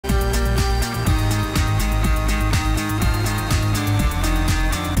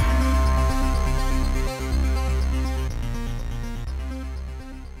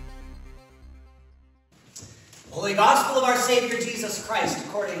gospel of our Savior Jesus Christ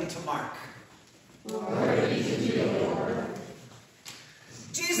according to Mark. Glory be to you, Lord.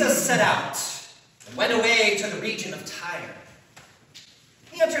 Jesus set out and went away to the region of Tyre.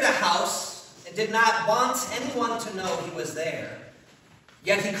 He entered a house and did not want anyone to know he was there.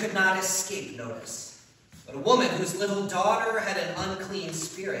 Yet he could not escape notice. But a woman whose little daughter had an unclean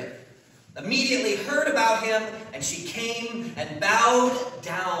spirit immediately heard about him, and she came and bowed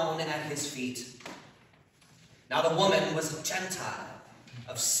down at his feet. Now the woman was a Gentile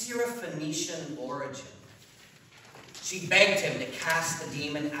of Syrophoenician origin. She begged him to cast the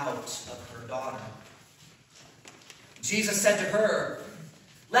demon out of her daughter. Jesus said to her,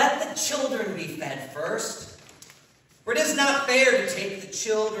 "Let the children be fed first, for it is not fair to take the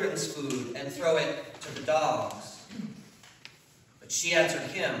children's food and throw it to the dogs." But she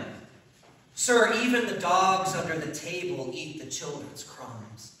answered him, "Sir, even the dogs under the table eat the children's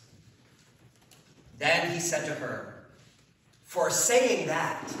crumbs." Then he said to her, "For saying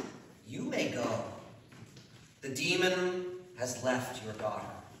that, you may go. The demon has left your daughter."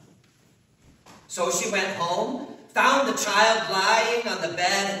 So she went home, found the child lying on the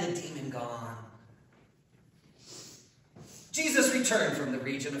bed, and the demon gone. Jesus returned from the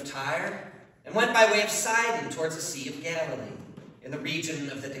region of Tyre and went by way of Sidon towards the Sea of Galilee, in the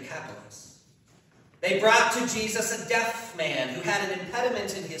region of the Decapolis. They brought to Jesus a deaf man who had an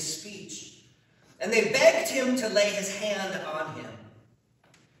impediment in his speech, and they begged him to lay his hand on him.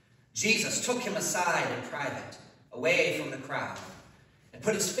 Jesus took him aside in private, away from the crowd, and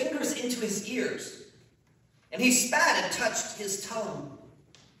put his fingers into his ears, and he spat and touched his tongue.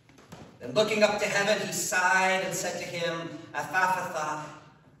 Then looking up to heaven, he sighed and said to him, "Ephphatha,"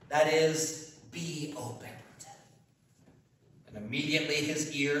 that is, "be opened." And immediately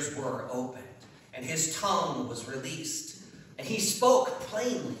his ears were opened, and his tongue was released, and he spoke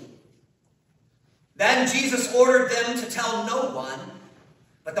plainly. Then Jesus ordered them to tell no one,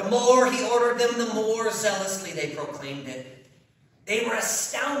 but the more he ordered them, the more zealously they proclaimed it. They were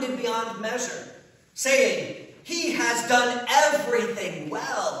astounded beyond measure, saying, "He has done everything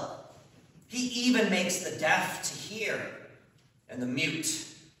well. He even makes the deaf to hear and the mute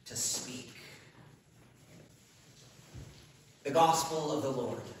to speak." The Gospel of the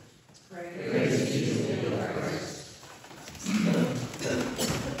Lord. Praise be to you, Christ.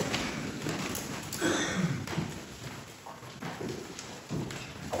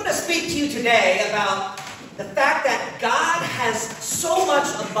 I want to speak to you today about the fact that God has so much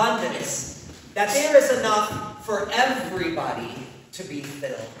abundance that there is enough for everybody to be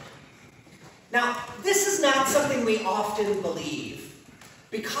filled. Now, this is not something we often believe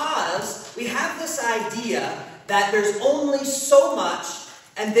because we have this idea that there's only so much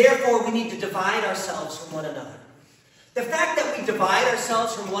and therefore we need to divide ourselves from one another. The fact that we divide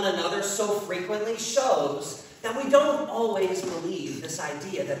ourselves from one another so frequently shows that we don't always believe this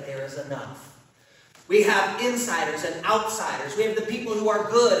idea that there is enough. We have insiders and outsiders. We have the people who are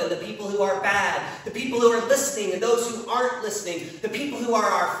good and the people who are bad. The people who are listening and those who aren't listening. The people who are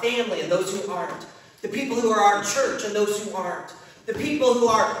our family and those who aren't. The people who are our church and those who aren't. The people who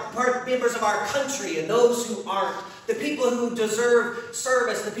are members of our country and those who aren't. The people who deserve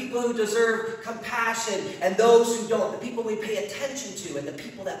service, the people who deserve compassion and those who don't. The people we pay attention to and the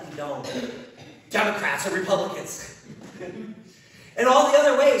people that we don't. Democrats and Republicans. And all the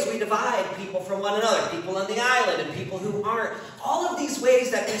other ways we divide people from one another. People on the island and people who aren't. All of these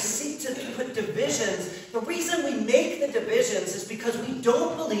ways that we seek to put divisions. The reason we make the divisions is because we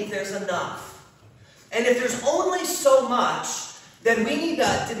don't believe there's enough. And if there's only so much, then we need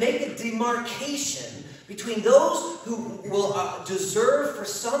to make a demarcation between those who will deserve for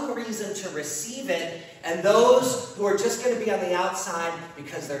some reason to receive it and those who are just going to be on the outside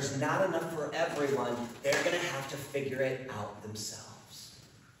because there's not enough for everyone. They're going to have to figure it out themselves.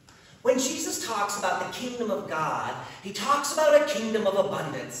 When Jesus talks about the kingdom of God, he talks about a kingdom of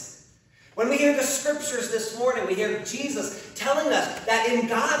abundance. When we hear the scriptures this morning, we hear Jesus telling us that in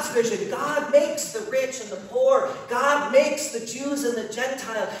God's vision, God makes the rich and the poor. God makes the Jews and the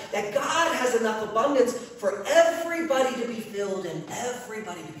Gentiles. That God has enough abundance for everybody to be filled and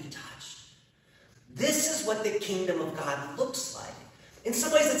everybody to be touched. This is what the kingdom of God looks like. In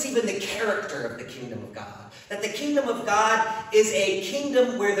some ways, it's even the character of the kingdom of God. That the kingdom of God is a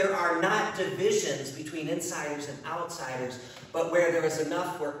kingdom where there are not divisions between insiders and outsiders, but where there is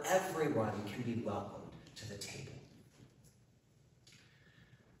enough where everyone can be welcomed to the table.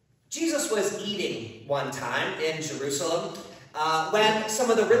 Jesus was eating one time in Jerusalem when some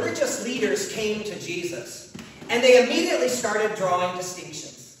of the religious leaders came to Jesus, and they immediately started drawing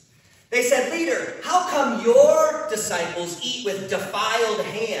distinctions. They said, "Leader, how come your disciples eat with defiled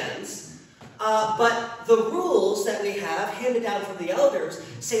hands, But the rules that we have handed down from the elders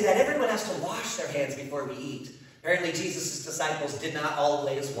say that everyone has to wash their hands before we eat. Apparently, Jesus' disciples did not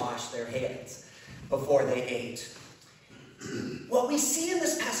always wash their hands before they ate. What we see in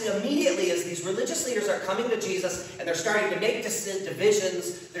this passage immediately is these religious leaders are coming to Jesus and they're starting to make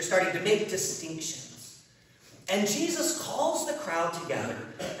divisions, they're starting to make distinctions. And Jesus calls the crowd together,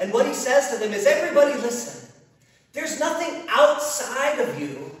 and what he says to them is, everybody listen, there's nothing outside of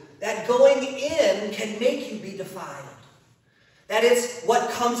you that going in can make you be defiled. That it's what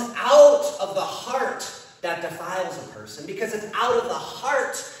comes out of the heart that defiles a person, because it's out of the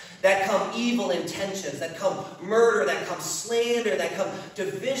heart that come evil intentions, that come murder, that come slander, that come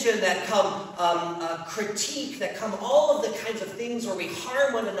division, that come critique, that come all of the kinds of things where we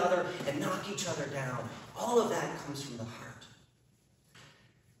harm one another and knock each other down. All of that comes from the heart.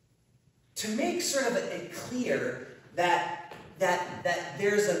 To make sort of it clear that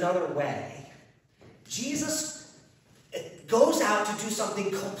there's another way, Jesus goes out to do something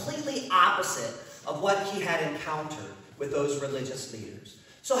completely opposite of what he had encountered with those religious leaders.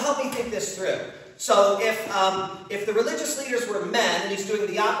 So help me think this through. So if the religious leaders were men and he's doing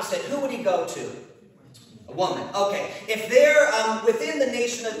the opposite, who would he go to? A woman. Okay. If they're within the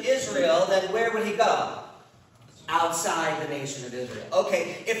nation of Israel, then where would he go? Outside the nation of Israel.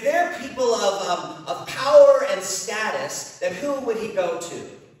 Okay. If they're people of power and status, then who would he go to?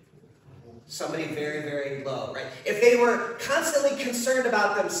 Somebody very, very low, right? If they were constantly concerned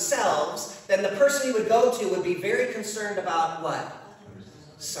about themselves, then the person he would go to would be very concerned about what?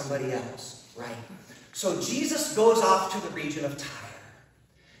 Somebody else, right? So Jesus goes off to the region of Tyre.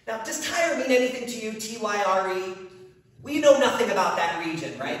 Now, does Tyre mean anything to you, T-Y-R-E? We know nothing about that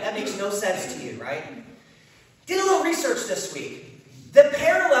region, right? That makes no sense to you, right? Did a little research this week. The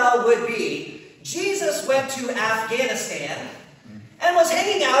parallel would be Jesus went to Afghanistan and was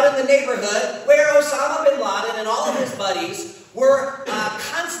hanging out in the neighborhood where Osama bin Laden and all of his buddies were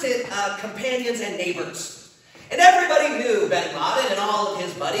constant companions and neighbors. And everybody knew bin Laden and all of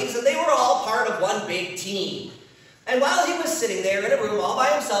his buddies, and they were all part of one big team. And while he was sitting there in a room all by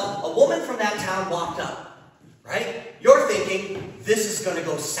himself, a woman from that town walked up, right? You're thinking, this is going to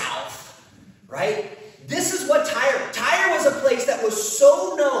go south, right? This is what Tyre was a place that was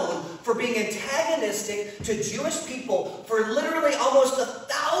so known for being antagonistic to Jewish people for literally almost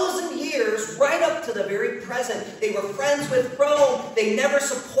 1,000 years, right up to the very present. They were friends with Rome. They never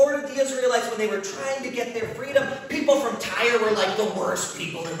supported the Israelites when they were trying to get their freedom. People from Tyre were like the worst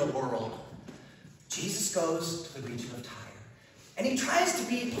people in the world. Jesus goes to the region of Tyre. And he tries to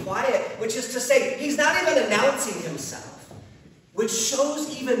be quiet, which is to say, he's not even announcing himself. Which shows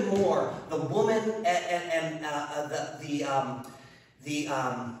even more the woman and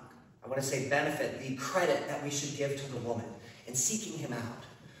I want to say benefit, the credit that we should give to the woman in seeking him out.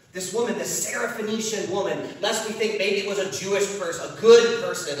 This woman, this Syrophoenician woman, lest we think maybe it was a Jewish person, a good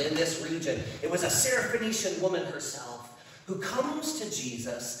person in this region. It was a Syrophoenician woman herself who comes to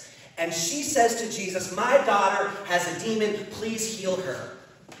Jesus, and she says to Jesus, my daughter has a demon, please heal her.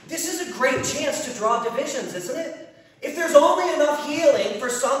 This is a great chance to draw divisions, isn't it? If there's only enough healing for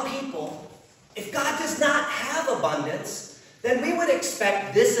some people, if God does not have abundance, then we would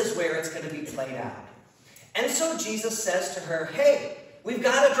expect this is where it's going to be played out. And so Jesus says to her, hey, we've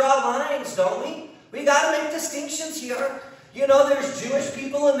got to draw lines, don't we? We've got to make distinctions here. You know, there's Jewish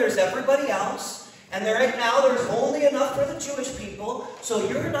people and there's everybody else. And right now there's only enough for the Jewish people, so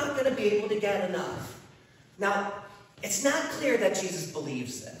you're not going to be able to get enough. Now, it's not clear that Jesus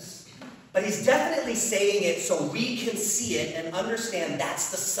believes this. But he's definitely saying it so we can see it and understand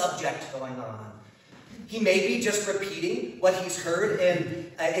that's the subject going on. He may be just repeating what he's heard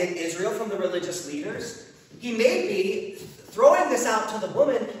in Israel from the religious leaders. He may be throwing this out to the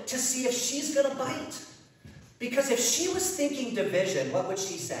woman to see if she's going to bite. Because if she was thinking division, what would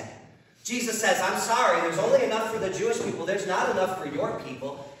she say? Jesus says, I'm sorry, there's only enough for the Jewish people. There's not enough for your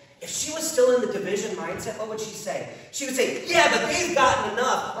people. If she was still in the division mindset, what would she say? She would say, yeah, but they've gotten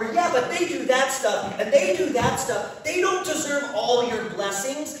enough. Or yeah, but they do that stuff, and they do that stuff. They don't deserve all your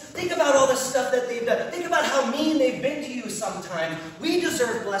blessings. Think about all the stuff that they've done. Think about how mean they've been to you sometimes. We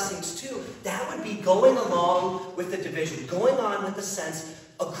deserve blessings too. That would be going along with the division, going on with the sense,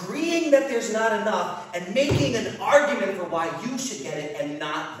 agreeing that there's not enough, and making an argument for why you should get it and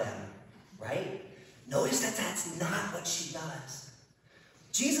not them. Right? Notice that that's not what she does.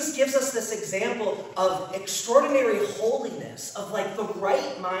 Jesus gives us this example of extraordinary holiness, of like the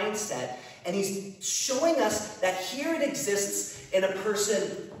right mindset. And he's showing us that here it exists in a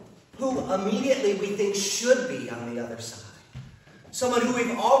person who immediately we think should be on the other side. Someone who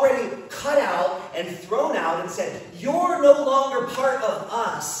we've already cut out and thrown out and said, you're no longer part of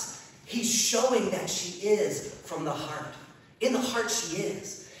us. He's showing that she is from the heart. In the heart she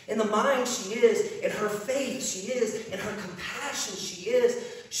is. In the mind she is. In her faith she is. In her compassion she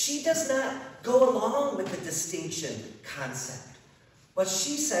is. She does not go along with the distinction concept. What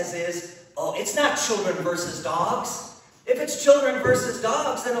she says is, oh, it's not children versus dogs. If it's children versus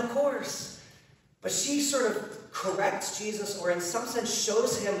dogs, then of course. But she sort of corrects Jesus, or in some sense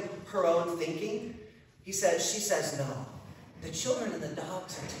shows him her own thinking. She says, no. The children and the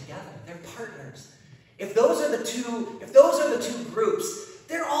dogs are together. They're partners. If those are the two groups,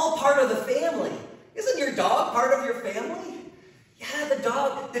 they're all part of the family. Isn't your dog part of your family? Yeah,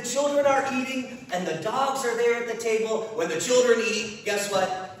 the children are eating, and the dogs are there at the table. When the children eat, guess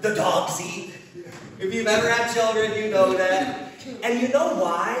what? The dogs eat. If you've ever had children, you know that. And you know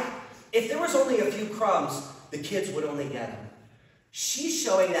why? If there was only a few crumbs, the kids would only get them. She's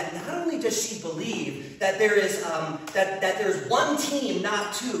showing that not only does she believe that there is that there's one team,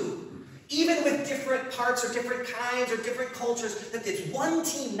 not two, even with different parts or different kinds or different cultures, that it's one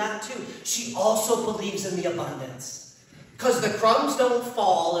team, not two. She also believes in the abundance. Because the crumbs don't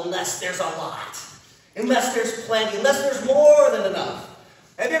fall unless there's a lot, unless there's plenty, unless there's more than enough.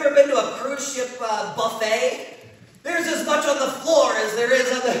 Have you ever been to a cruise ship buffet? There's as much on the floor as there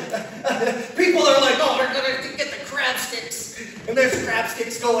is on the... People are like, oh, we're going to get the crab sticks. And there's crab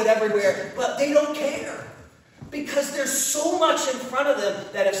sticks going everywhere. But they don't care. Because there's so much in front of them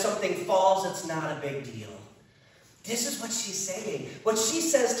that if something falls, it's not a big deal. This is what she's saying. What she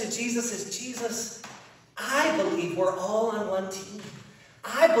says to Jesus is, Jesus, I believe we're all on one team.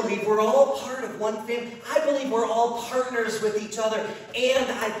 I believe we're all part of one family. I believe we're all partners with each other.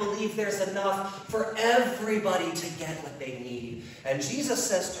 And I believe there's enough for everybody to get what they need. And Jesus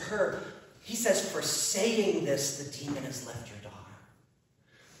says to her, he says, for saying this, the demon has left your daughter.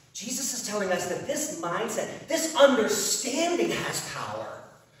 Jesus is telling us that this mindset, this understanding has power.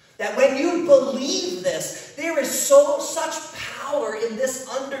 That when you believe this, there is such power in this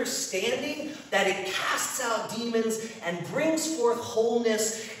understanding that it casts out demons and brings forth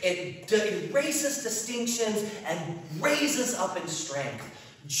wholeness. It erases distinctions and raises up in strength.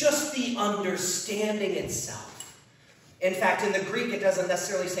 Just the understanding itself. In fact, in the Greek, it doesn't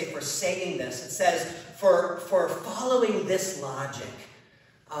necessarily say for saying this. It says for following this logic,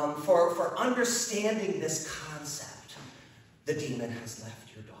 for understanding this concept, the demon has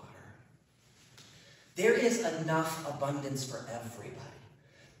left your daughter. There is enough abundance for everybody.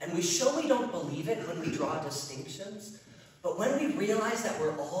 And we show we don't believe it when we draw distinctions. But when we realize that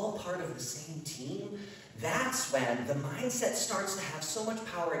we're all part of the same team, that's when the mindset starts to have so much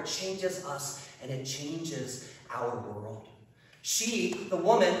power, it changes us and it changes our world. She, the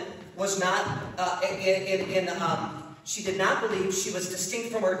woman, was not she did not believe she was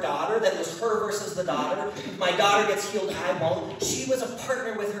distinct from her daughter, that it was her versus the daughter. If my daughter gets healed, I won't. She was a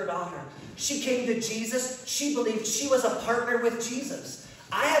partner with her daughter. She came to Jesus. She believed she was a partner with Jesus.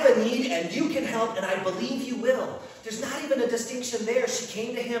 I have a need and you can help and I believe you will. There's not even a distinction there. She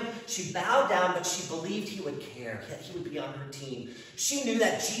came to him. She bowed down, but she believed he would care, that he would be on her team. She knew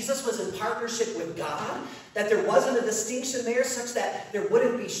that Jesus was in partnership with God, that there wasn't a distinction there such that there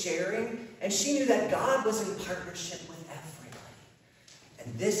wouldn't be sharing. And she knew that God was in partnership with everybody.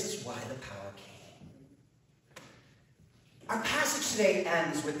 And this is why the power came. Our passage today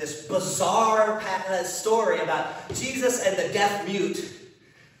ends with this bizarre story about Jesus and the deaf mute.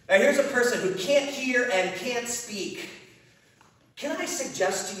 Now here's a person who can't hear and can't speak. Can I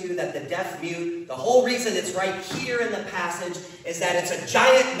suggest to you that the deaf mute, the whole reason it's right here in the passage is that it's a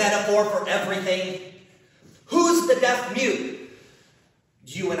giant metaphor for everything? Who's the deaf mute?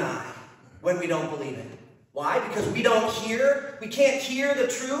 You and I, when we don't believe it. Why? Because we don't hear, we can't hear the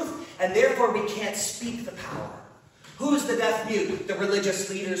truth, and therefore we can't speak the power. Who's the deaf mute? The religious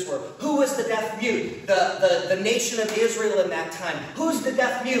leaders were. Who was the deaf mute? The nation of Israel in that time. Who's the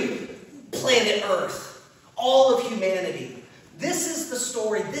deaf mute? Planet Earth. All of humanity. This is the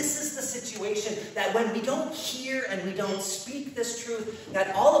story, this is the situation that when we don't hear and we don't speak this truth,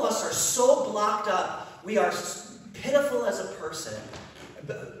 that all of us are so blocked up, we are pitiful as a person,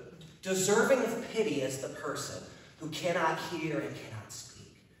 deserving of pity as the person who cannot hear and cannot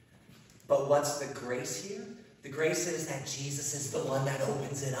speak. But what's the grace here? The grace is that Jesus is the one that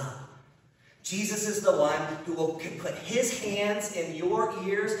opens it up. Jesus is the one who can put his hands in your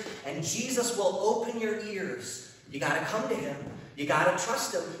ears, and Jesus will open your ears. You got to come to him. You got to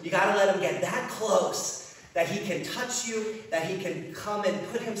trust him. You got to let him get that close that he can touch you, that he can come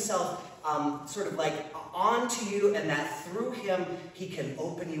and put himself sort of like onto you, and that through him he can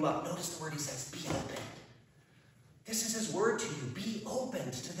open you up. Notice the word he says, be open. This is his word to you. Be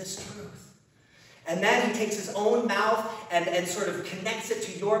opened to this truth. And then he takes his own mouth and sort of connects it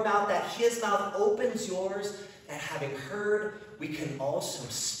to your mouth, that his mouth opens yours, that having heard, we can also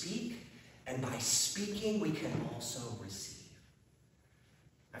speak, and by speaking, we can also receive.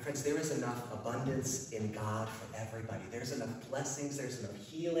 My friends, there is enough abundance in God for everybody. There's enough blessings, there's enough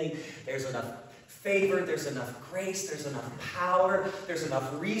healing, there's enough favor, there's enough grace, there's enough power, there's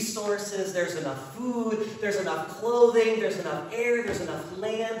enough resources, there's enough food, there's enough clothing, there's enough air, there's enough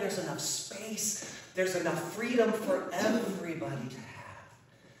land, there's enough space, there's enough freedom for everybody to have.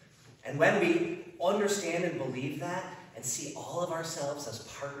 And when we understand and believe that and see all of ourselves as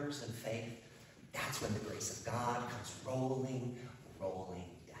partners in faith, that's when the grace of God comes rolling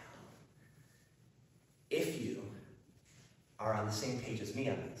down. If you are on the same page as me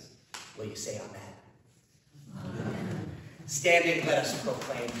on this, will you say amen? Amen. Standing, let us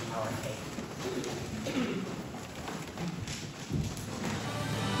proclaim our faith.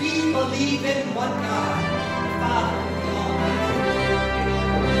 We believe in one God, the Father,